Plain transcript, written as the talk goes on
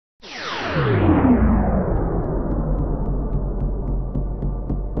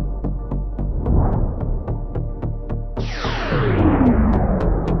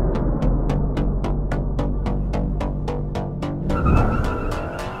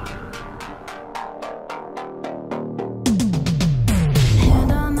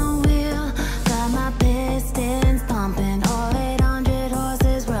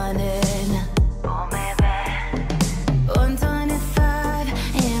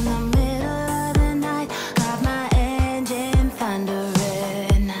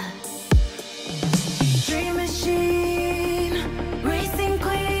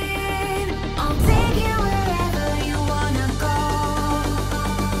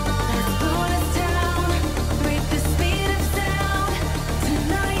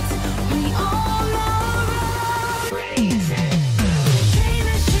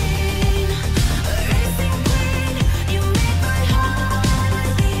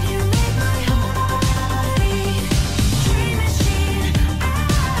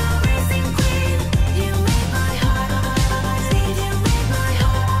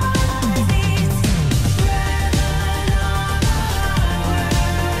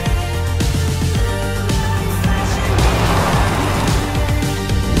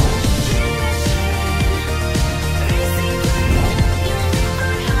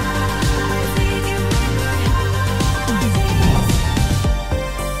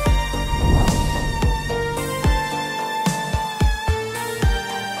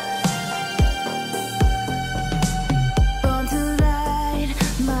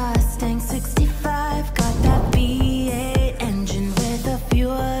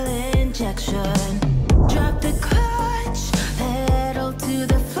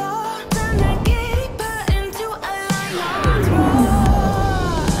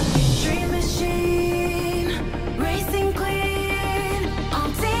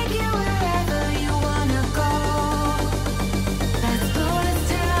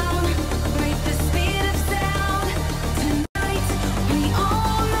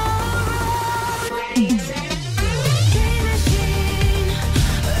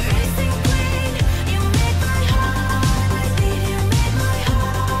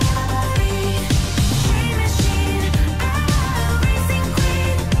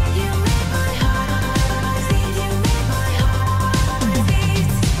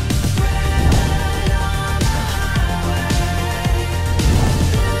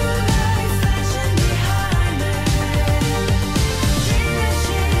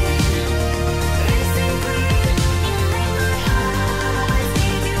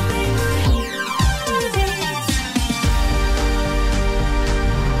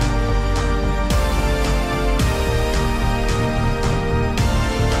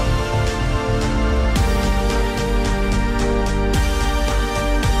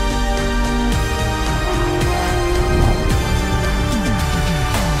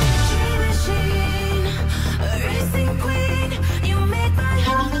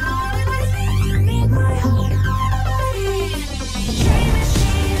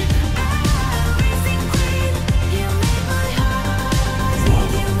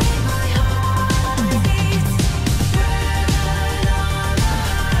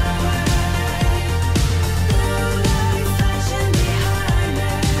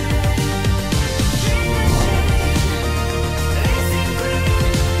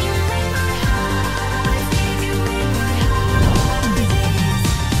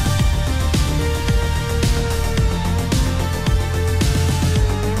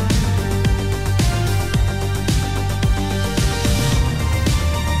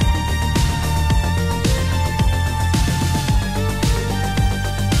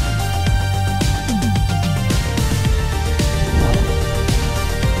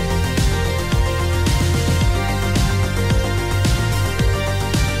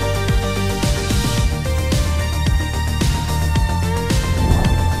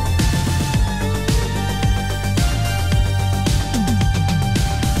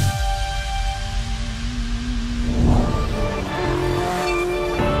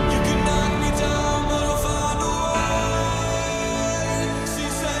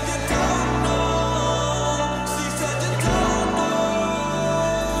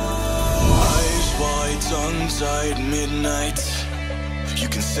tongue-tied midnight. You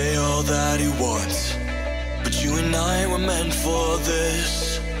can say all that you want, but you and I were meant for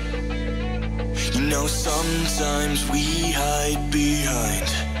this. You know, sometimes we hide behind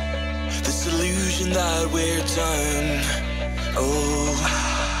this illusion that we're done. Oh,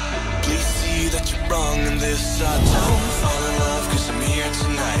 please see that you're wrong in this. I don't fall in love 'cause I'm here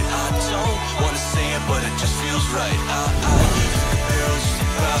tonight. I don't wanna say it, but it just feels right. I feel just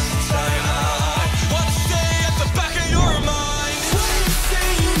about the time.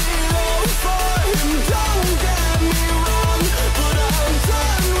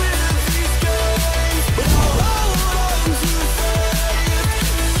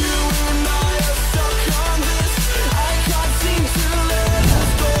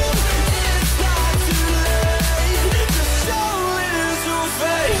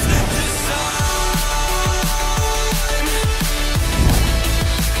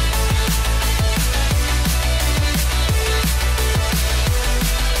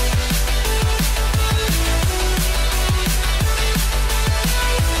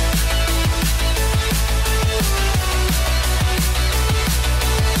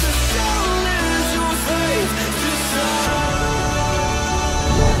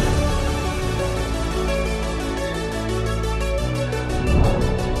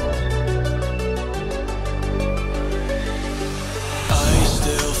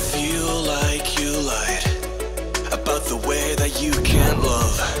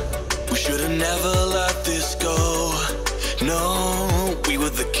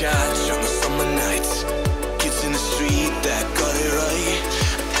 catch on the summer nights. Kids in the street that got it right.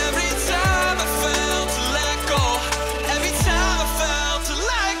 Every time I felt to let go, every time I felt to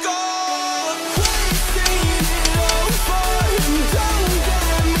let go. Wasting it all for him, don't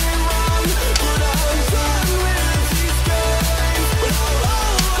get me wrong, but I'm done with these games. But I'll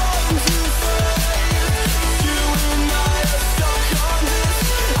hold on to faith. You and I are stuck on this.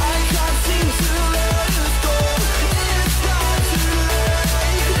 I can't seem to let us go. It's not too late.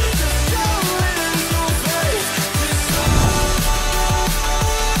 Just show a little faith this time.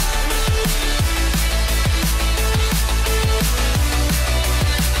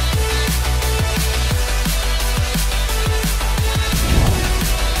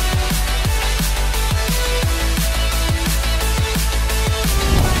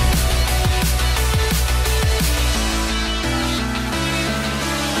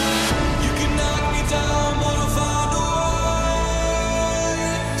 You can knock me down, but I'll find a way.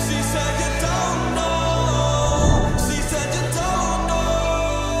 She said you don't know. She said you don't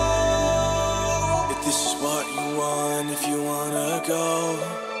know. If this is what you want, if you wanna go,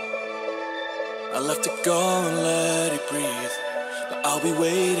 I'll have to go and let it breathe. But I'll be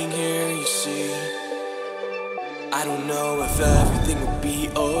waiting here, you see. I don't know if everything will be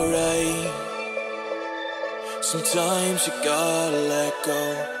alright. Sometimes you gotta let go,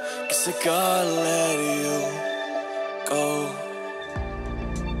 'cause I gotta let you go.